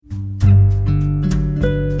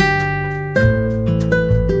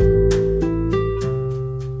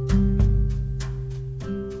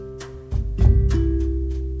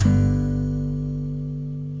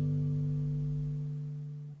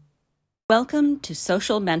Welcome to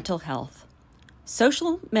Social Mental Health.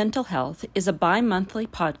 Social Mental Health is a bi-monthly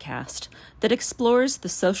podcast that explores the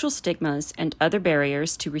social stigmas and other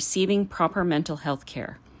barriers to receiving proper mental health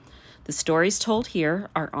care. The stories told here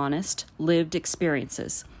are honest, lived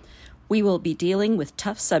experiences. We will be dealing with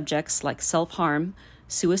tough subjects like self-harm,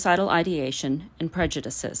 suicidal ideation, and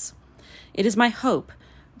prejudices. It is my hope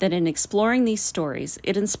that in exploring these stories,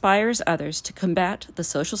 it inspires others to combat the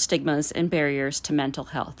social stigmas and barriers to mental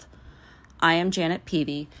health. I am Janet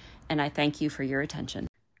Peavy, and I thank you for your attention.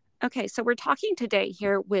 Okay, so we're talking today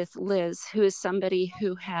here with Liz, who is somebody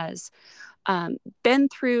who has been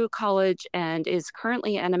through college and is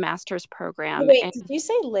currently in a master's program. Wait, did you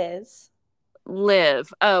say Liz?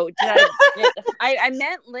 Live. Oh, I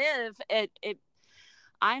meant live.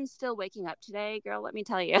 I'm still waking up today, girl, let me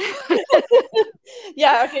tell you.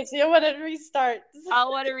 Yeah, okay, so you want to restart. I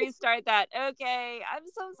want to restart that. Okay, I'm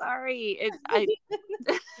so sorry. Okay.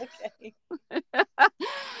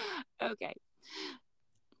 Okay.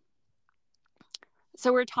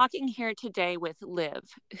 So we're talking here today with Liv,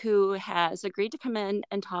 who has agreed to come in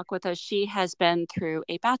and talk with us. She has been through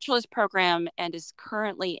a bachelor's program and is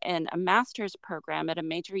currently in a master's program at a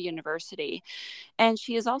major university. And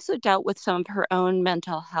she has also dealt with some of her own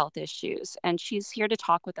mental health issues. And she's here to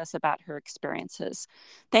talk with us about her experiences.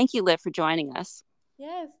 Thank you, Liv, for joining us.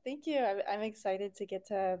 Yes, thank you. I'm excited to get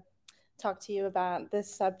to talk to you about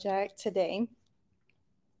this subject today.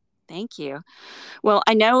 Thank you. Well,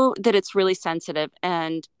 I know that it's really sensitive.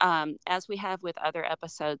 And as we have with other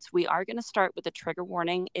episodes, we are going to start with a trigger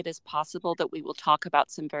warning. It is possible that we will talk about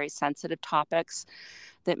some very sensitive topics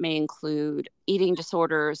that may include eating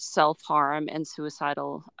disorders, self-harm, and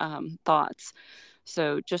suicidal thoughts.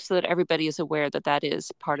 So just so that everybody is aware that that is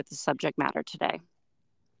part of the subject matter today.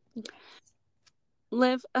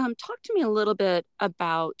 Liv, talk to me a little bit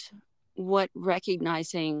about what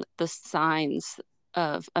recognizing the signs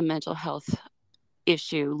of a mental health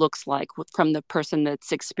issue looks like from the person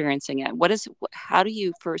that's experiencing it. How do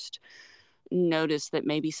you first notice that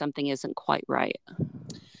maybe something isn't quite right?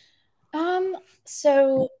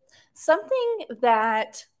 So something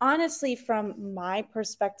that honestly, from my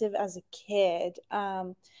perspective as a kid,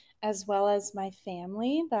 as well as my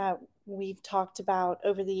family that we've talked about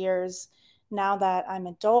over the years, now that I'm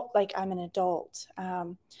an adult,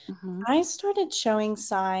 I started showing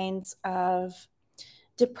signs of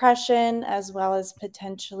depression as well as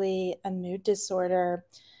potentially a mood disorder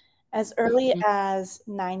as early as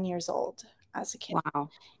 9 years old as a kid. Wow.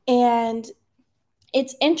 And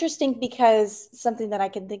it's interesting because something that I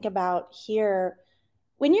can think about here,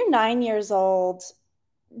 when you're 9 years old,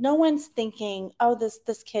 no one's thinking, oh,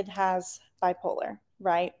 this kid has bipolar,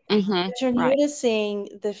 right? But you're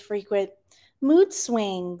noticing the frequent mood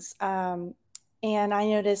swings. And I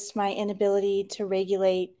noticed my inability to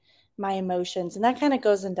regulate my emotions. And that kind of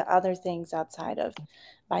goes into other things outside of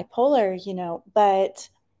bipolar, but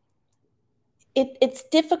it's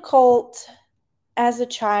difficult as a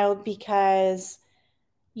child because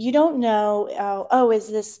you don't know, is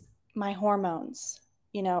this my hormones,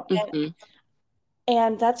 and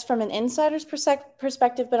that's from an insider's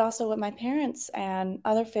perspective, but also what my parents and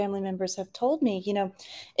other family members have told me,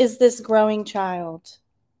 is this growing child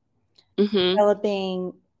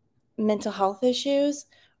developing mental health issues,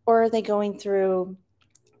 or are they going through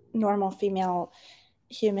normal female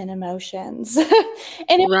human emotions? And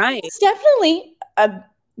it's definitely a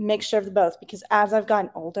mixture of both, because as I've gotten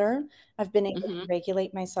older, I've been able to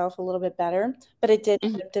regulate myself a little bit better, but it did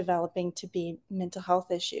end up developing to be mental health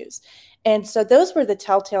issues. And so those were the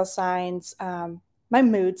telltale signs. My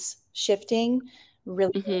moods shifting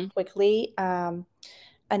really quickly.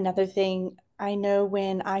 Another thing, I know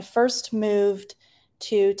when I first moved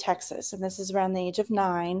to Texas, and this is around the age of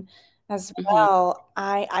 9 as well,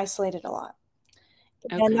 I isolated a lot.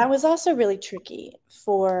 And that was also really tricky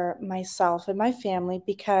for myself and my family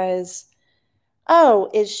because,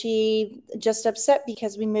 is she just upset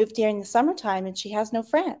because we moved during the summertime and she has no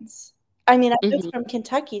friends? I mean, I moved from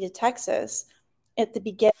Kentucky to Texas at the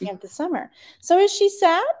beginning of the summer. So is she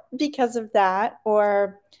sad because of that,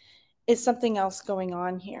 or is something else going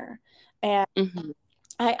on here? And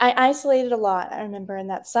I isolated a lot, I remember, in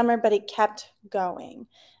that summer, but it kept going.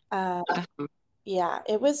 Yeah,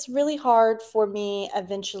 it was really hard for me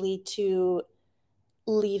eventually to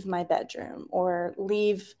leave my bedroom or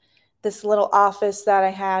leave this little office that I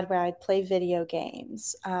had where I'd play video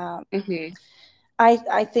games. I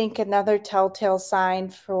think another telltale sign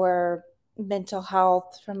for mental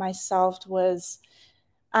health for myself was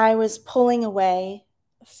I was pulling away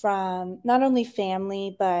from not only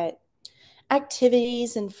family, but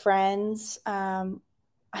activities and friends. I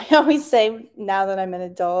always say now that I'm an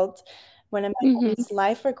adult, One of my biggest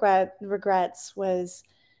life regrets was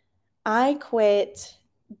I quit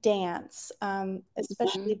dance,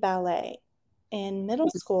 especially ballet, in middle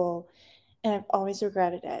school, and I've always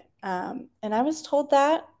regretted it. And I was told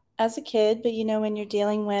that as a kid, but when you're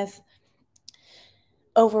dealing with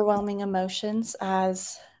overwhelming emotions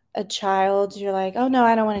as a child, you're like, oh no,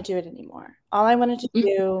 I don't want to do it anymore. All I wanted to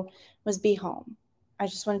do was be home. I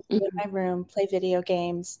just wanted to be in my room, play video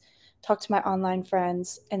games, talk to my online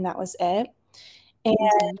friends, and that was it.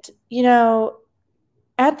 And,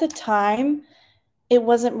 at the time, it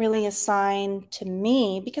wasn't really a sign to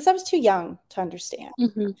me because I was too young to understand,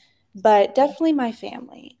 but definitely my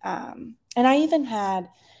family. And I even had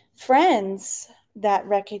friends that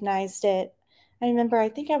recognized it. I remember, I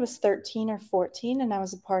think I was 13 or 14, and I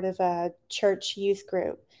was a part of a church youth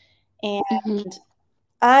group. And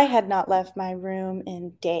I had not left my room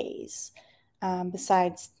in days,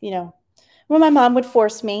 besides, when my mom would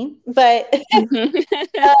force me. But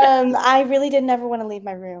I really didn't ever want to leave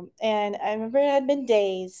my room. And I remember it had been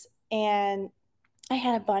days, and I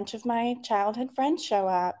had a bunch of my childhood friends show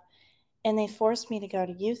up, and they forced me to go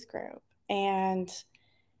to youth group. And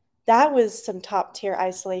that was some top tier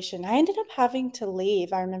isolation. I ended up having to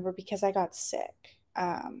leave, I remember, because I got sick.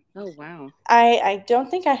 Oh, wow. I don't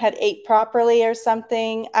think I had ate properly or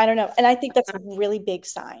something. I don't know. And I think that's a really big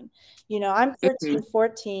sign. I'm 13,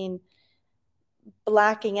 14,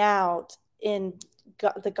 blacking out in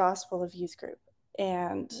the gospel of youth group.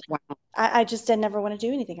 And wow. I just didn't ever want to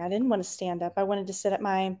do anything. I didn't want to stand up. I wanted to sit at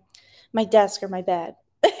my desk or my bed.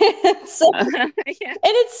 So, and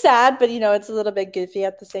it's sad, but it's a little bit goofy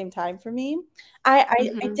at the same time for me. I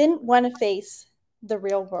didn't want to face the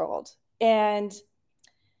real world. And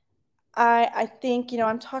I think,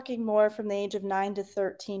 I'm talking more from the age of 9 to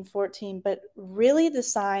 13, 14, but really the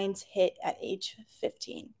signs hit at age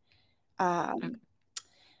 15.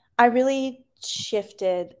 I really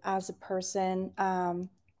shifted as a person. And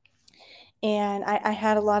I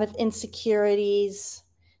had a lot of insecurities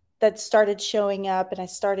that started showing up, and I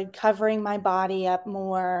started covering my body up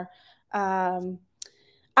more. I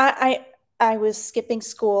was skipping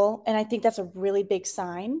school, and I think that's a really big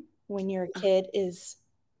sign when your kid is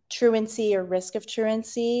truancy or risk of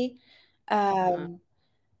truancy. I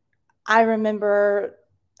remember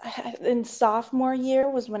in sophomore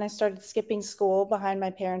year was when I started skipping school behind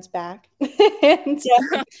my parents' back. But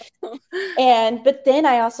then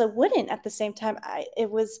I also wouldn't at the same time.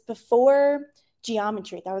 It was before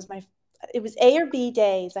geometry. It was A or B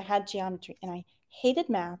days. I had geometry, and I hated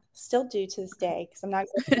math, still do to this day because I'm not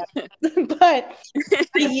good at it. But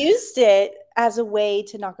I used it as a way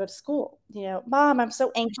to not go to school. Mom, I'm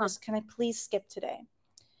so anxious. Can I please skip today?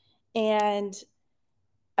 And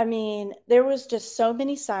I mean, there was just so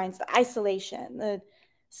many signs: the isolation, the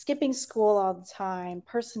skipping school all the time,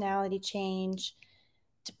 personality change,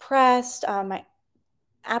 depressed, my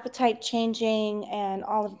appetite changing, and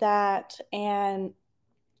all of that. And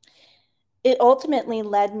it ultimately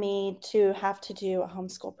led me to have to do a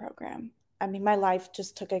homeschool program. I mean, my life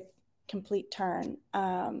just took a complete turn.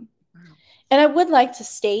 And I would like to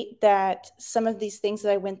state that some of these things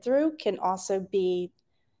that I went through can also be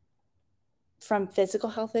from physical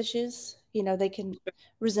health issues. They can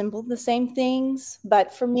resemble the same things,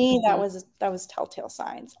 but for me, that was telltale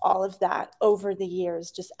signs. All of that over the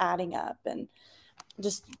years, just adding up, and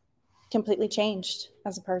just completely changed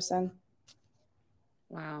as a person.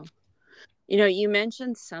 Wow. You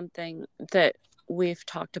mentioned something that we've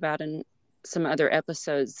talked about in some other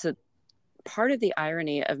episodes. That part of the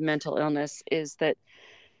irony of mental illness is that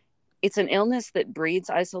it's an illness that breeds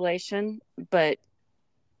isolation, but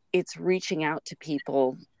it's reaching out to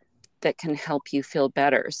people that can help you feel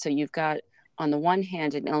better. So you've got, on the one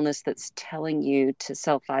hand, an illness that's telling you to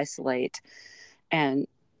self-isolate and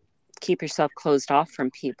keep yourself closed off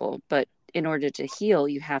from people. But in order to heal,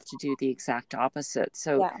 you have to do the exact opposite.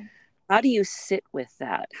 So how do you sit with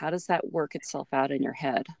that? How does that work itself out in your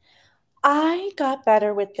head? I got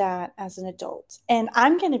better with that as an adult. And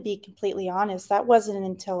I'm going to be completely honest, that wasn't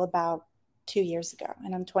until about 2 years ago,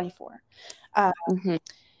 and I'm 24.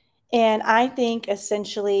 And I think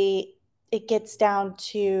essentially it gets down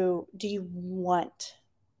to, do you want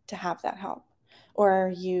to have that help, or are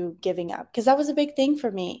you giving up? Because that was a big thing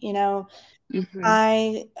for me.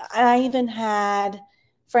 I even had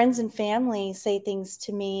friends and family say things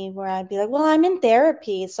to me where I'd be like, well, I'm in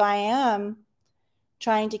therapy, so I am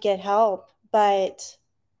trying to get help, but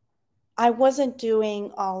I wasn't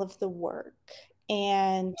doing all of the work.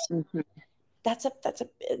 And that's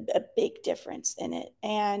a big difference in it.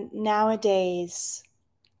 And nowadays,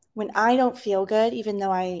 when I don't feel good, even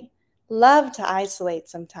though I love to isolate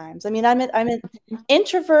sometimes, I mean, I'm an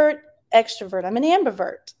introvert extrovert. I'm an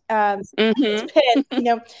ambivert. It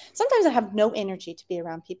depends. Sometimes I have no energy to be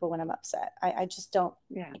around people when I'm upset. I just don't.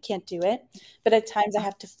 I can't do it. But at times I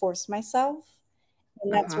have to force myself,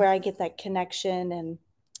 and that's where I get that connection. And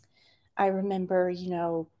I remember,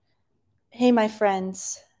 hey, my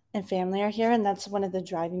friends and family are here, and that's one of the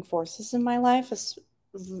driving forces in my life is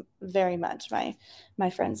very much my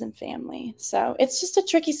friends and family. So it's just a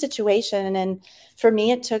tricky situation, and for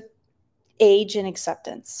me, it took age and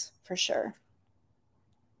acceptance for sure.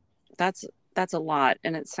 That's a lot,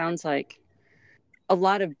 and it sounds like a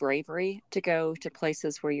lot of bravery to go to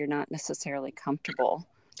places where you're not necessarily comfortable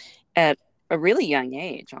at a really young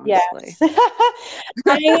age, honestly.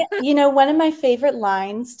 Yes. One of my favorite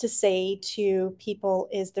lines to say to people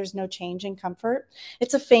is there's no change in comfort.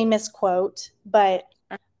 It's a famous quote, but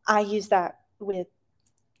I use that with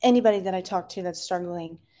anybody that I talk to that's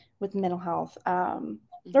struggling with mental health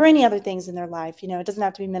or any other things in their life. It doesn't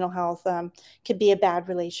have to be mental health. Could be a bad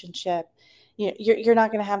relationship. You're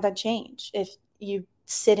not going to have that change if you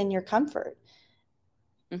sit in your comfort.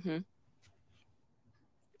 Mm-hmm.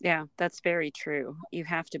 Yeah, that's very true. You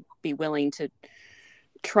have to be willing to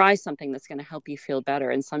try something that's going to help you feel better.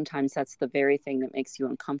 And sometimes that's the very thing that makes you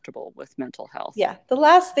uncomfortable with mental health. Yeah, the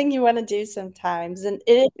last thing you want to do sometimes. And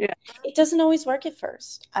it doesn't always work at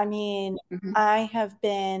first. I mean, I have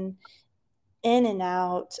been in and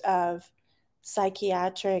out of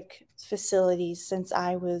psychiatric facilities since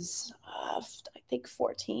I was, I think,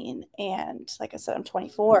 14. And like I said, I'm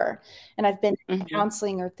 24. And I've been in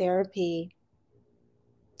counseling or therapy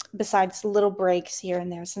besides little breaks here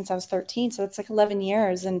and there since I was 13. So it's like 11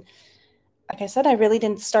 years. And like I said, I really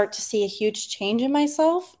didn't start to see a huge change in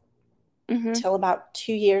myself until about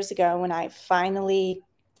 2 years ago when I finally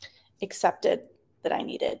accepted that I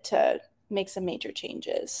needed to make some major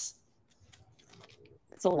changes.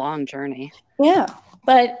 It's a long journey. Yeah,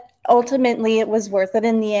 but ultimately it was worth it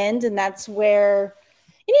in the end. And that's where,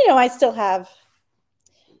 I still have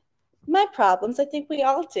my problems. I think we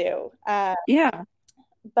all do. Yeah.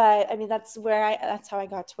 But I mean, that's how I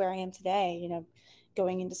got to where I am today,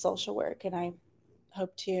 going into social work. And I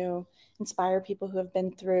hope to inspire people who have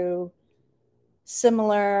been through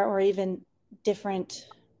similar or even different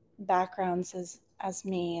backgrounds as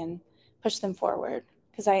me and push them forward,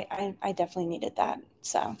 because I definitely needed that.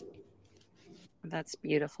 So that's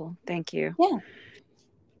beautiful. Thank you. Yeah.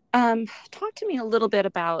 Talk to me a little bit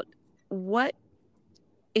about what,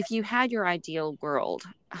 if you had your ideal world,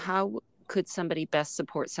 how could somebody best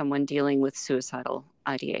support someone dealing with suicidal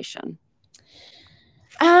ideation?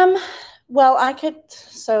 Well,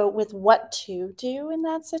 so with what to do in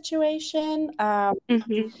that situation, I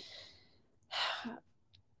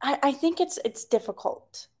think it's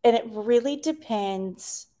difficult, and it really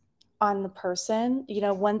depends on the person.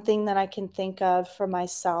 One thing that I can think of for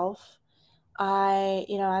myself,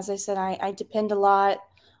 as I said, I depend a lot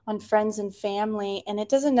on friends and family, and it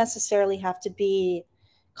doesn't necessarily have to be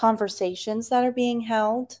conversations that are being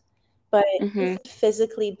held, but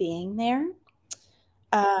physically being there.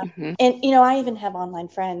 And, I even have online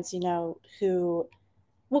friends, who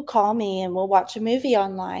will call me and we'll watch a movie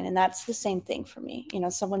online. And that's the same thing for me.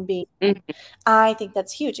 Someone being, I think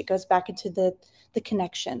that's huge. It goes back into the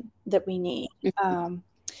connection that we need.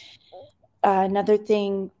 Another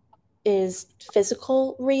thing is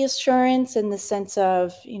physical reassurance, in the sense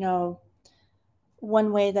of,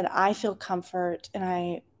 one way that I feel comfort and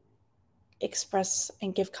I express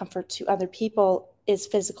and give comfort to other people is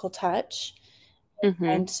physical touch.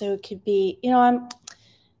 And so it could be, I'm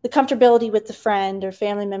the comfortability with the friend or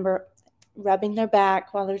family member rubbing their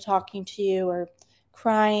back while they're talking to you, or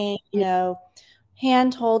crying,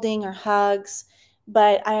 hand holding or hugs.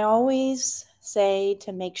 But I always say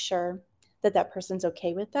to make sure that that person's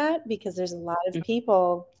okay with that, because there's a lot of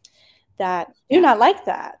people that do not like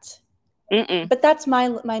that. But that's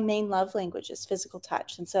my main love language is physical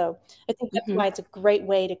touch. And so I think that's why it's a great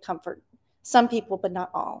way to comfort some people, but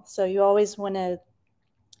not all. So you always want to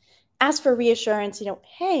ask for reassurance,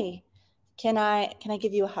 hey, can I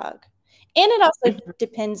give you a hug? And it also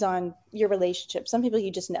depends on your relationship. Some people you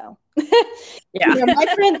just know. Yeah.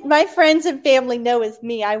 My friends and family know it's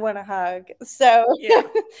me. I want a hug. So yeah.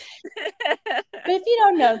 But if you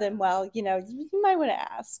don't know them well, you might want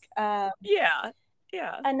to ask. Yeah.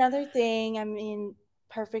 Another thing, I mean,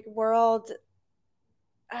 perfect world,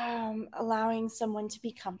 allowing someone to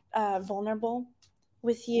become vulnerable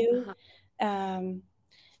with you.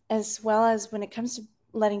 As well as when it comes to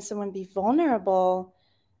letting someone be vulnerable,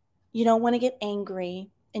 you don't want to get angry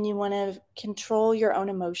and you want to control your own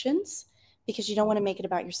emotions, because you don't want to make it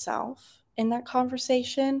about yourself in that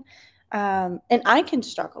conversation. And I can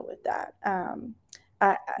struggle with that.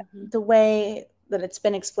 The way that it's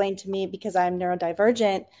been explained to me, because I'm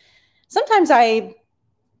neurodivergent, sometimes I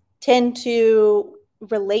tend to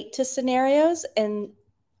relate to scenarios, and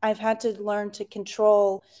I've had to learn to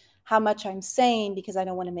control how much I'm saying because I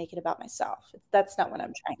don't want to make it about myself. That's not what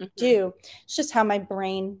I'm trying to do. It's just how my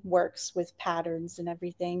brain works with patterns and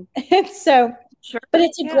everything. So, but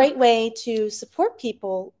it's a great way to support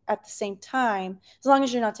people at the same time, as long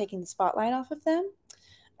as you're not taking the spotlight off of them,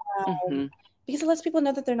 because it lets people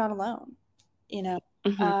know that they're not alone. You know,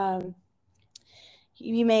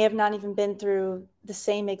 you may have not even been through the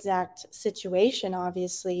same exact situation,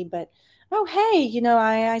 obviously, but oh, hey, you know,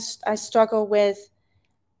 I struggle with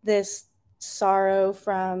this sorrow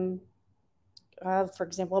from, for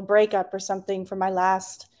example, a breakup or something from my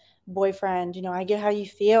last boyfriend. You know, I get how you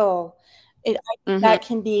feel. That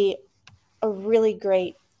can be a really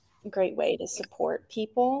great way to support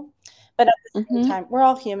people. But at the same time, we're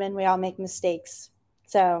all human. We all make mistakes.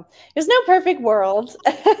 So there's no perfect world.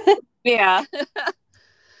 Yeah.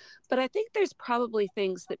 But I think there's probably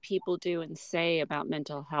things that people do and say about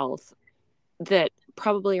mental health that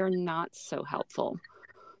probably are not so helpful.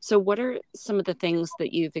 So what are some of the things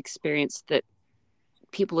that you've experienced that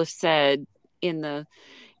people have said in the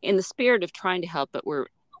spirit of trying to help, but were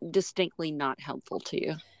distinctly not helpful to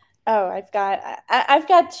you? Oh, I've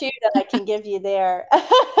got two that I can give you there.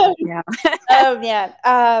 Yeah. Oh man,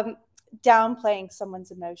 downplaying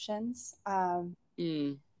someone's emotions. When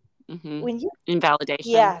you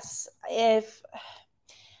Invalidation. Yes, if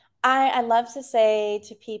I love to say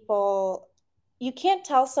to people, you can't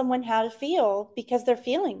tell someone how to feel because they're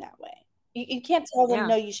feeling that way. You can't tell them,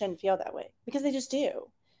 no, you shouldn't feel that way, because they just do.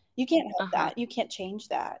 You can't help that. You can't change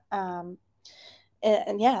that.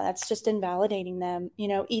 And yeah, that's just invalidating them. You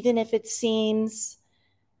know, even if it seems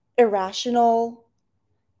irrational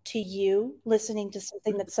to you, listening to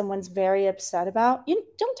something that someone's very upset about, you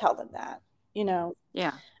don't tell them that, you know.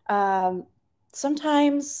 Yeah.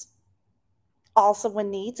 Sometimes all someone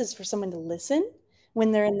needs is for someone to listen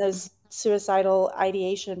when they're in those suicidal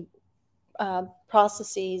ideation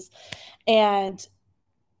processes. And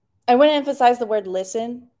I want to emphasize the word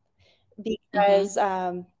listen, because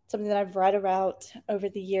something that I've read about over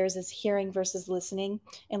the years is hearing versus listening.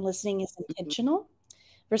 And listening is intentional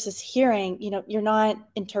versus hearing, you know, you're not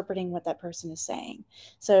interpreting what that person is saying.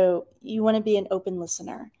 So you want to be an open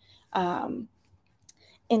listener,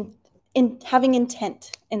 in having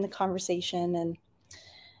intent in the conversation. And,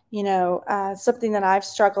 you know, something that I've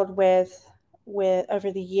struggled with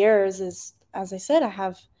over the years is, as I said, I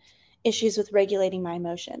have issues with regulating my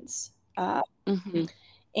emotions.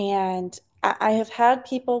 And I have had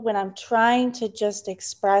people, when I'm trying to just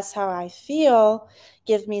express how I feel,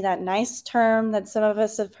 give me that nice term that some of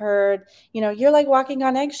us have heard, you know, you're like walking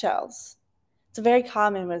on eggshells. It's very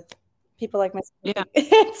common with people like myself. Yeah.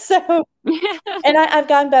 So, and I've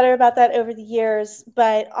gotten better about that over the years,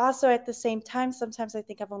 but also at the same time, sometimes I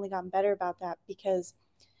think I've only gotten better about that because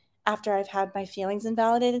after I've had my feelings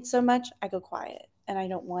invalidated so much, I go quiet and I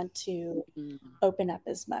don't want to open up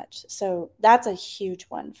as much. So that's a huge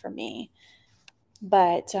one for me.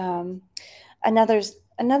 But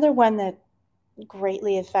another one that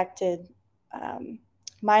greatly affected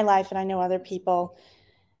my life, and I know other people,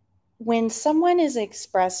 when someone is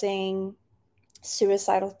expressing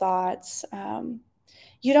suicidal thoughts,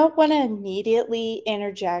 you don't want to immediately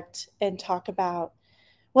interject and talk about,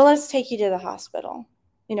 well, let's take you to the hospital,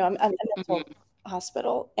 you know, a mental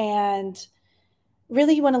hospital. And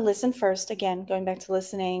really, you want to listen first. Again, going back to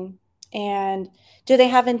listening. And do they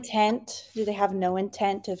have intent? Do they have no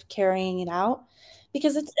intent of carrying it out?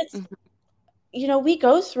 Because it's you know, we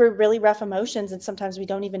go through really rough emotions and sometimes we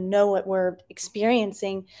don't even know what we're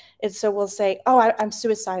experiencing. And so we'll say, oh, I'm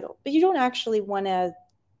suicidal. But you don't actually want to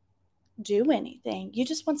do anything. You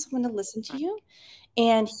just want someone to listen to you.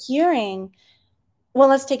 And hearing, well,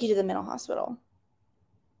 let's take you to the mental hospital,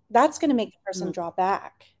 that's going to make the person draw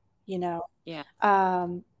back, you know? Yeah.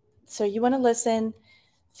 So you want to listen,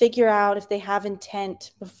 figure out if they have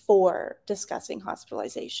intent before discussing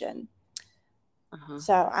hospitalization.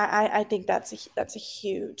 So I think that's a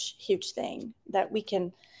huge thing that we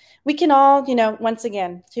can all, you know, once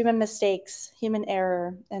again, human mistakes, human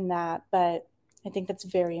error in that, but I think that's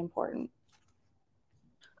very important.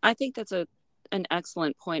 I think that's an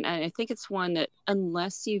excellent point. And I think it's one that,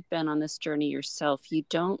 unless you've been on this journey yourself, you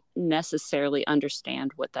don't necessarily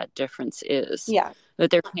understand what that difference is. Yeah.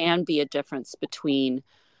 That there can be a difference between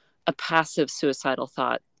a passive suicidal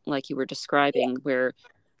thought, like you were describing, where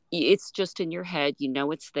it's just in your head, you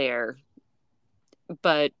know it's there,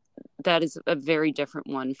 but that is a very different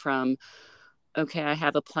one from okay, I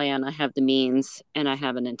have a plan, I have the means, and I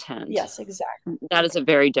have an intent. Yes, exactly. That is a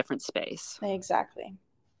very different space. Exactly.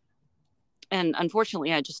 And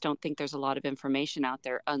unfortunately, I just don't think there's a lot of information out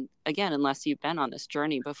there, again, unless you've been on this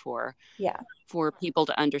journey before, for people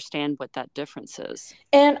to understand what that difference is.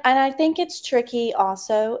 And I think it's tricky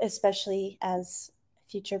also, especially as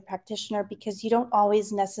a future practitioner, because you don't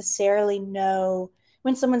always necessarily know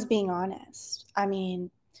when someone's being honest. I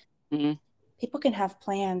mean, people can have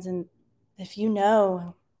plans, and if you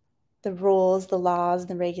know the rules, the laws,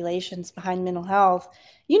 the regulations behind mental health,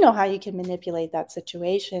 you know how you can manipulate that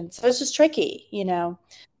situation. So it's just tricky, you know?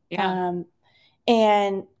 Yeah.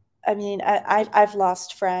 And I mean, I've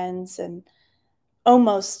lost friends and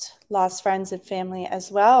almost lost friends and family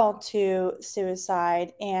as well to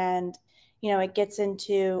suicide. And, you know, it gets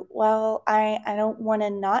into, well, I don't want to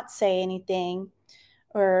not say anything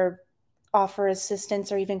or offer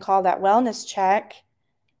assistance or even call that wellness check.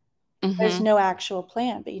 There's no actual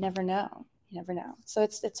plan, but you never know. You never know. So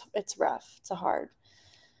it's rough. It's a hard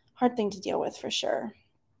thing to deal with for sure.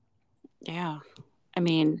 Yeah. I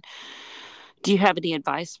mean, do you have any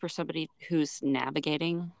advice for somebody who's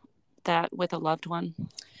navigating that with a loved one?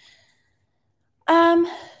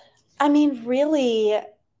 I mean, really,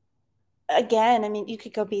 again, I mean, you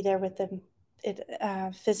could go be there with them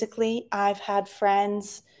physically. I've had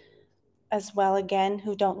friends as well, again,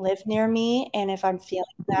 who don't live near me, and if I'm feeling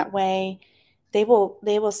that way, they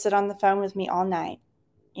will sit on the phone with me all night.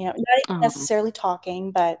 You know, not even necessarily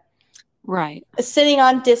talking, but sitting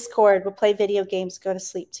on Discord, we'll play video games, go to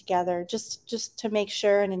sleep together, just to make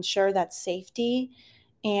sure and ensure that safety.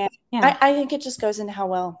 And I think it just goes into how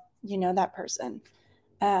well you know that person.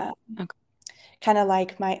 Kind of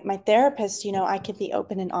like my therapist, you know, I could be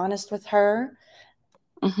open and honest with her.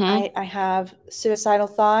 I have suicidal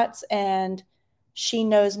thoughts, and she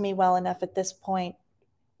knows me well enough at this point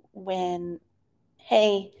when,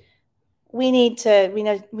 hey, we need to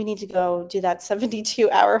go do that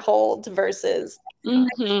 72-hour hold versus I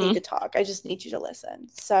just need to talk. I just need you to listen.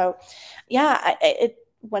 So yeah, it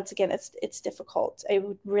once again, it's difficult. It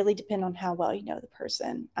would really depend on how well you know the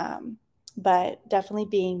person. But definitely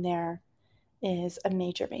being there is a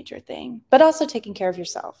major, major thing. But also taking care of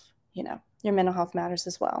yourself, you know, your mental health matters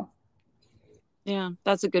as well. Yeah,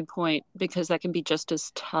 that's a good point, because that can be just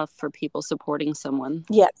as tough for people supporting someone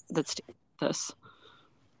that's doing this.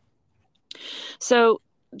 So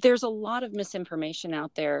there's a lot of misinformation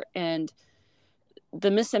out there, and the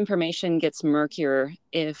misinformation gets murkier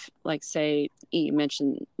if, like, say, you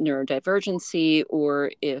mentioned neurodivergency,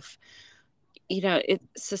 or if, you know,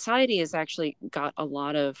 society has actually got a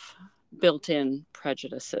lot of built-in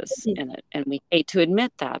prejudices in it, and we hate to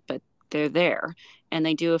admit that, but they're there, and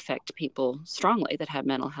they do affect people strongly that have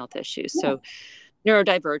mental health issues. So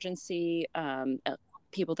neurodivergency,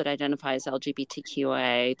 people that identify as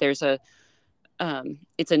LGBTQIA,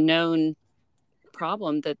 it's a known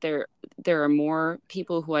problem that there are more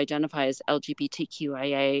people who identify as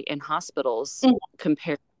LGBTQIA in hospitals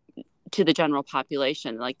compared to the general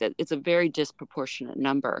population. Like, that, it's a very disproportionate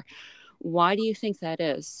number. Why do you think that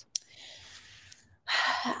is?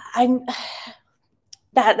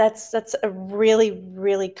 That's a really,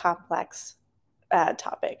 really complex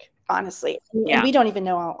topic, honestly. And we don't even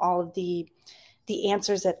know all of the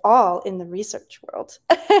answers at all in the research world.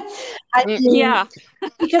 I mean,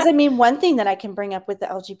 because I mean, one thing that I can bring up with the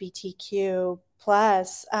LGBTQ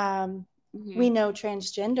plus, we know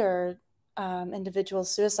transgender individual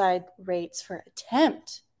suicide rates for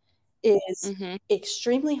attempt is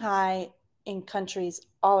extremely high in countries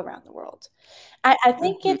all around the world. I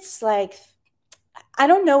think it's like, I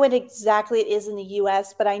don't know what exactly it is in the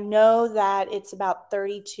US, but I know that it's about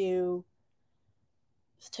 32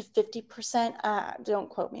 to 50%. Don't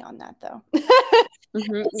quote me on that though.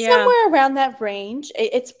 It's somewhere around that range.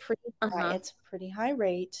 It's pretty high. It's a pretty high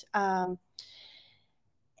rate. And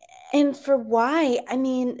for why, I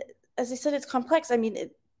mean, as I said, it's complex. I mean,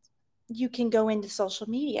 you can go into social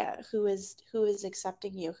media, who is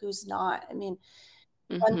accepting you, who's not. I mean,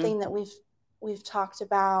 one thing that we've talked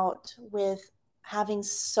about with having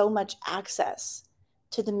so much access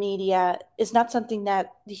to the media is not something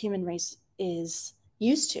that the human race is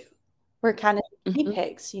used to. We're kind of guinea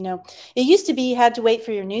pigs, you know. It used to be you had to wait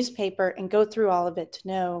for your newspaper and go through all of it to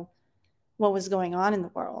know what was going on in the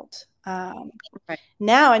world.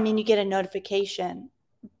 Now, I mean, you get a notification,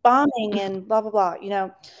 bombing and blah, blah, blah, you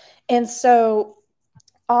know. And so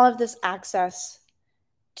all of this access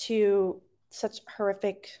to such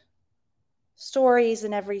horrific stories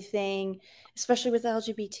and everything, especially with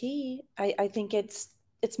LGBT, I think it's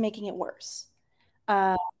making it worse.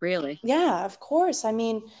 Really? Yeah, of course. I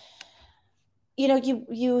mean,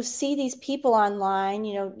 you see these people online,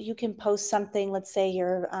 you can post something, let's say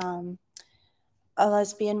you're a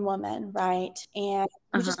lesbian woman, right? And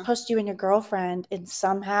you just post you and your girlfriend, and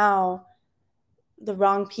somehow the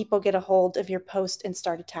wrong people get a hold of your post and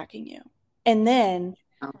start attacking you. And then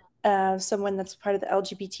someone that's part of the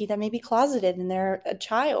LGBT that may be closeted and they're a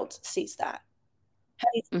child sees that. How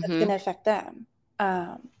do you think that's going to affect them?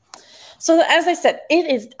 So as I said,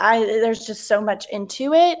 there's just so much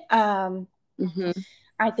into it. I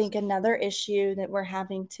think another issue that we're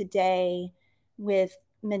having today with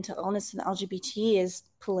mental illness and LGBT is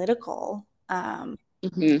political.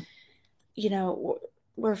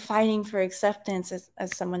 We're fighting for acceptance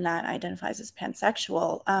as someone that identifies as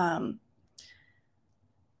pansexual.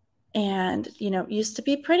 And, used to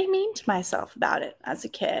be pretty mean to myself about it as a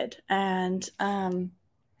kid. And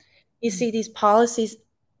you see these policies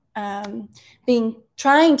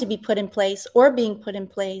trying to be put in place, or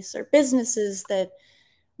businesses that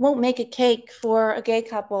won't make a cake for a gay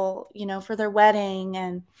couple, for their wedding.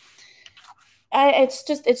 And it's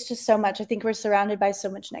just so much. I think we're surrounded by so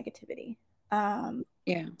much negativity.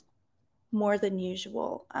 More than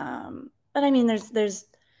usual. But I mean, there's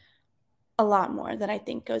a lot more that I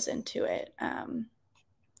think goes into it. And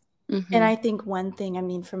I think one thing, I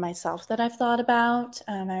mean, for myself that I've thought about,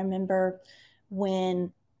 I remember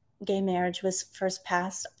when gay marriage was first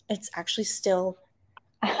passed, it's actually still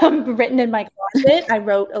written in my closet. I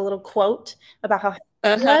wrote a little quote about how happy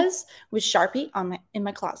I was with Sharpie in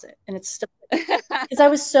my closet. And it's still, because I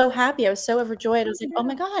was so happy. I was so overjoyed. I was like, oh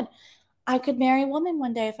my God, I could marry a woman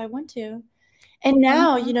one day if I want to. And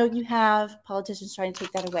now, you have politicians trying to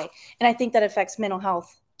take that away. And I think that affects mental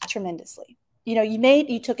health tremendously.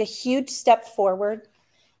 You took a huge step forward,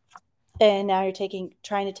 and now you're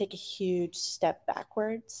trying to take a huge step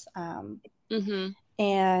backwards. And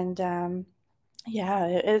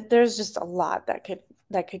there's just a lot that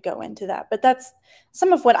could go into that. But that's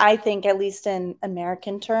some of what I think, at least in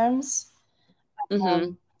American terms.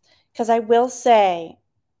 Because I will say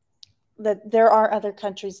that there are other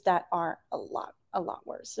countries that are a lot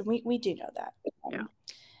worse. And we do know that.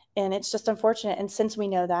 And it's just unfortunate. And since we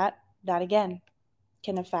know that again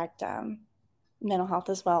can affect mental health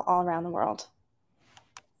as well all around the world.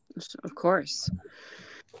 Of course.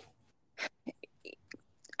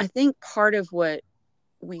 I think part of what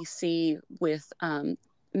we see with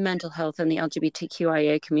mental health in the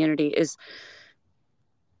LGBTQIA community is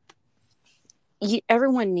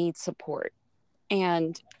everyone needs support.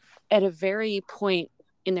 And at a very point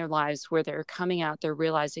in their lives where they're coming out, they're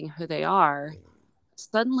realizing who they are,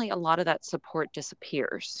 suddenly a lot of that support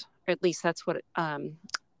disappears. Or at least that's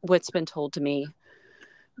what's been told to me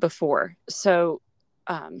before. So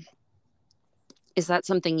is that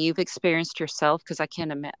something you've experienced yourself? Because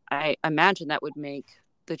I imagine that would make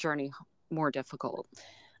the journey more difficult.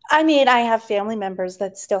 I mean, I have family members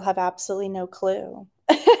that still have absolutely no clue.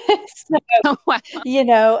 So, wow.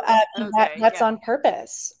 That's on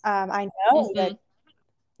purpose. I know that,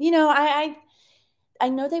 I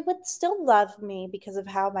know they would still love me because of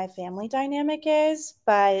how my family dynamic is,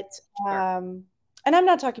 but, and I'm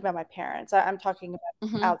not talking about my parents. I'm talking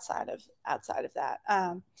about outside of that.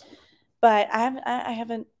 But I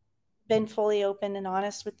haven't been fully open and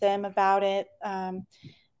honest with them about it,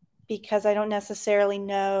 because I don't necessarily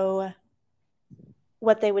know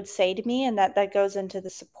what they would say to me, and that goes into the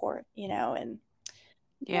support, and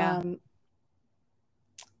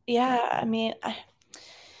I mean,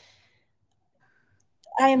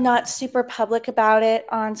 I am not super public about it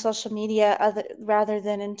on social media, rather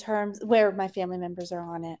than in terms where my family members are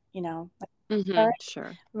on it,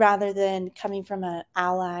 sure. Rather than coming from an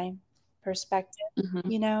ally perspective,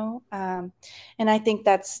 and I think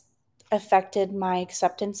that's affected my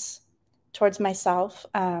acceptance towards myself.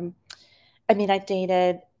 I mean, I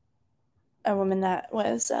dated a woman that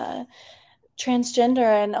was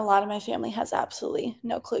transgender, and a lot of my family has absolutely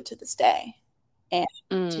no clue to this day. And,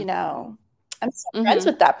 I'm still friends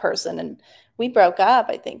with that person, and we broke up,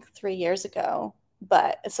 I think, 3 years ago.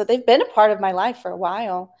 But so they've been a part of my life for a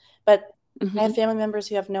while, but I have family members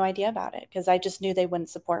who have no idea about it because I just knew they wouldn't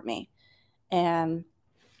support me. And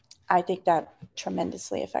I think that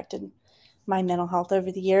tremendously affected my mental health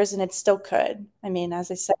over the years, and it still could. I mean,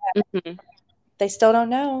 as I said, they still don't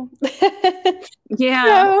know.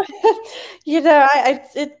 Yeah.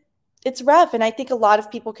 It's rough. And I think a lot of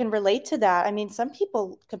people can relate to that. I mean, some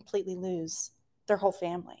people completely lose their whole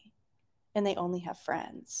family and they only have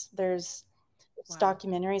friends. There's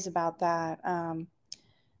documentaries about that.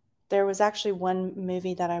 There was actually one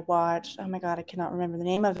movie that I watched. Oh my God, I cannot remember the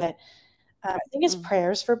name of it. I think it's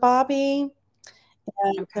Prayers for Bobby.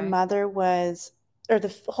 And the mother was or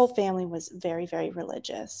the whole family was very, very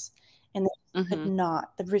religious, and they could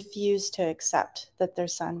not, they refused to accept that their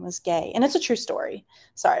son was gay. And it's a true story.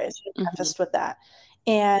 Sorry, I should have prefaced with that.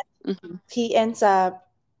 And he ends up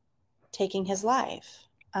taking his life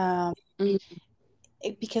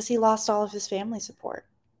because he lost all of his family support.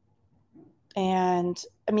 And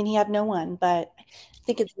I mean, he had no one, but I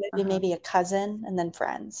think it's maybe a cousin and then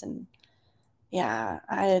friends. And yeah,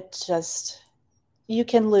 you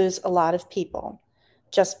can lose a lot of people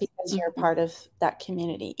just because you're a part of that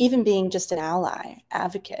community. Even being just an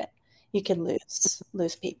advocate, you can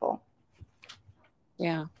lose people.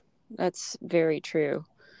 Yeah, that's very true.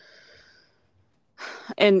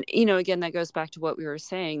 And, again, that goes back to what we were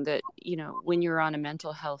saying, that, when you're on a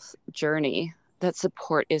mental health journey, that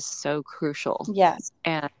support is so crucial. Yes.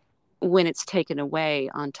 And when it's taken away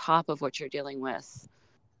on top of what you're dealing with,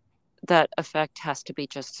 that effect has to be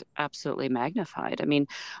just absolutely magnified. I mean,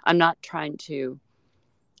 I'm not trying to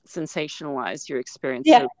sensationalize your experience,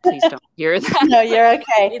 so please don't hear that. No, you're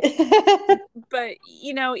okay. But,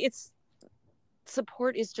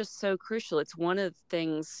 support is just so crucial. It's one of the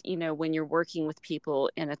things, when you're working with people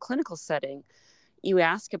in a clinical setting, you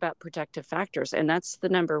ask about protective factors, and that's the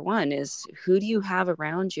number one, is who do you have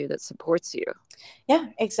around you that supports you? Yeah,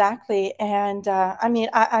 exactly. And I mean,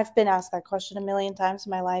 I've been asked that question a million times in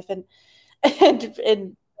my life, and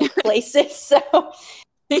in places. So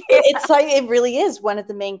it's like, it really is one of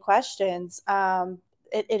the main questions.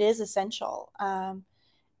 It is essential.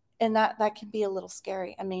 And that can be a little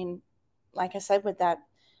scary. I mean, like I said, with that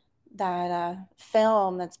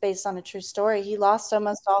film that's based on a true story, he lost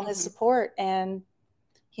almost all his support, and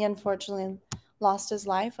he unfortunately lost his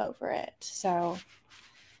life over it. So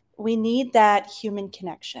we need that human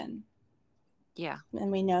connection. Yeah.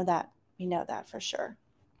 And we know that for sure.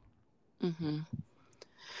 And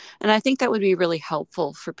I think that would be really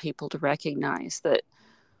helpful for people to recognize that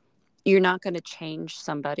you're not going to change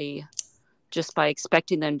somebody just by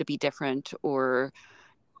expecting them to be different, or,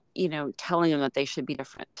 telling them that they should be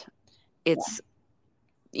different. It's,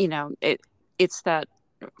 it's that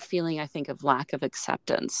feeling, I think, of lack of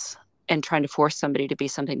acceptance and trying to force somebody to be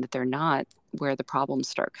something that they're not, where the problems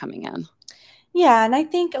start coming in. Yeah. And I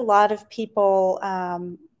think a lot of people,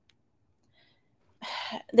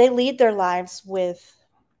 they lead their lives with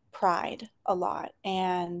pride a lot,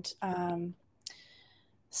 and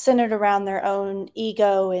centered around their own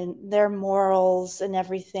ego and their morals and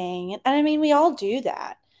everything. And I mean, we all do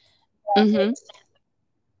that.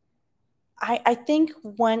 I think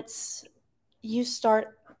once you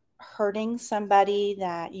start hurting somebody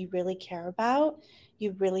that you really care about,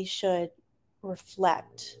 you really should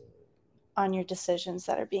reflect on your decisions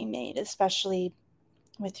that are being made, especially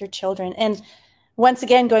with your children. And once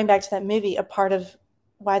again, going back to that movie, a part of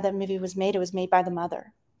why that movie was made, it was made by the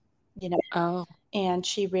mother, and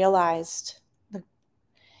she realized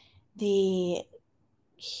the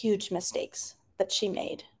huge mistakes that she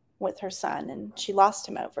made with her son, and she lost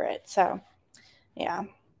him over it. So, yeah.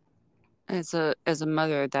 As a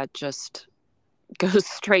mother, that just goes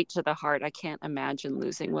straight to the heart. I can't imagine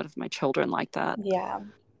losing one of my children like that. Yeah.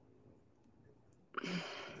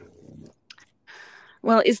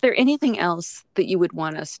 Well, is there anything else that you would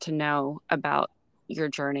want us to know about your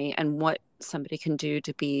journey and what somebody can do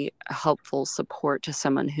to be a helpful support to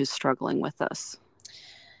someone who's struggling with this?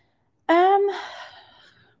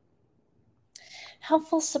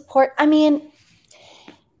 Helpful support. I mean,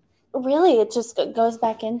 really, it just goes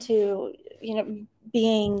back into,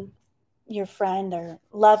 being your friend or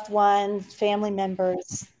loved ones, family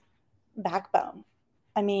members' backbone.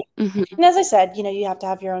 I mean, and as I said, you have to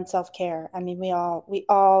have your own self-care. I mean, we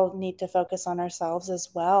all need to focus on ourselves as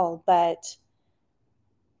well, but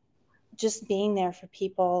just being there for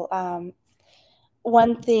people.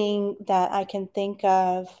 One thing that I can think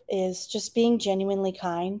of is just being genuinely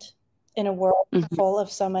kind in a world full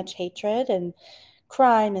of so much hatred and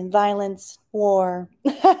crime and violence, war.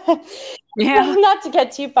 Yeah. Not to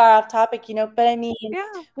get too far off topic, but I mean,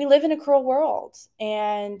 we live in a cruel world,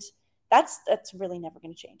 and that's really never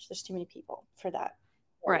going to change. There's too many people for that.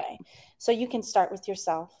 Right. Way. So you can start with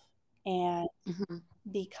yourself and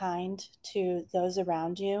be kind to those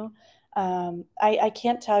around you. I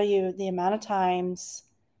can't tell you the amount of times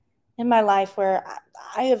in my life where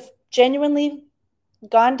I have genuinely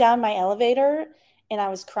gone down my elevator and I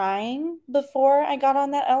was crying before I got on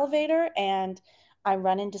that elevator, and I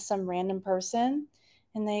run into some random person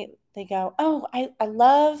and they go, "Oh, I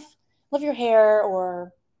love your hair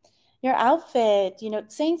or your outfit,"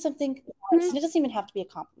 saying something nice. And it doesn't even have to be a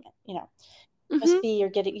compliment, just be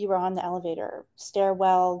you were on the elevator,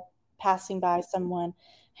 stairwell, passing by someone.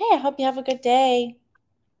 "Hey, I hope you have a good day."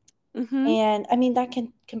 And I mean, that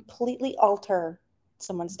can completely alter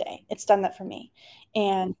someone's day. It's done that for me.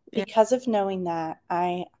 And because of knowing that,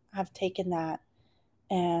 I have taken that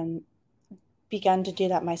and begun to do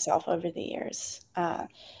that myself over the years.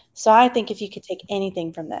 So I think if you could take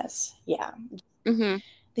anything from this,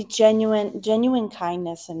 the genuine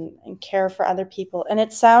kindness and care for other people. And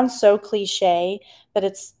it sounds so cliche, but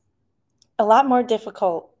it's a lot more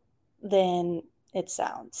difficult than it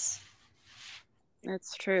sounds.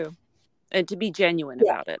 That's true. And to be genuine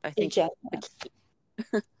about it, I think. All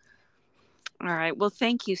right. Well,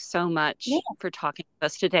 thank you so much for talking with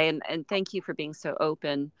us today. And thank you for being so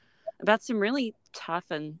open about some really tough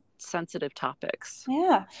and sensitive topics.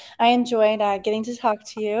 Yeah, I enjoyed getting to talk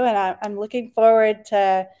to you, and I'm looking forward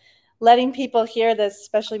to letting people hear this,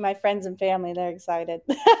 especially my friends and family. They're excited.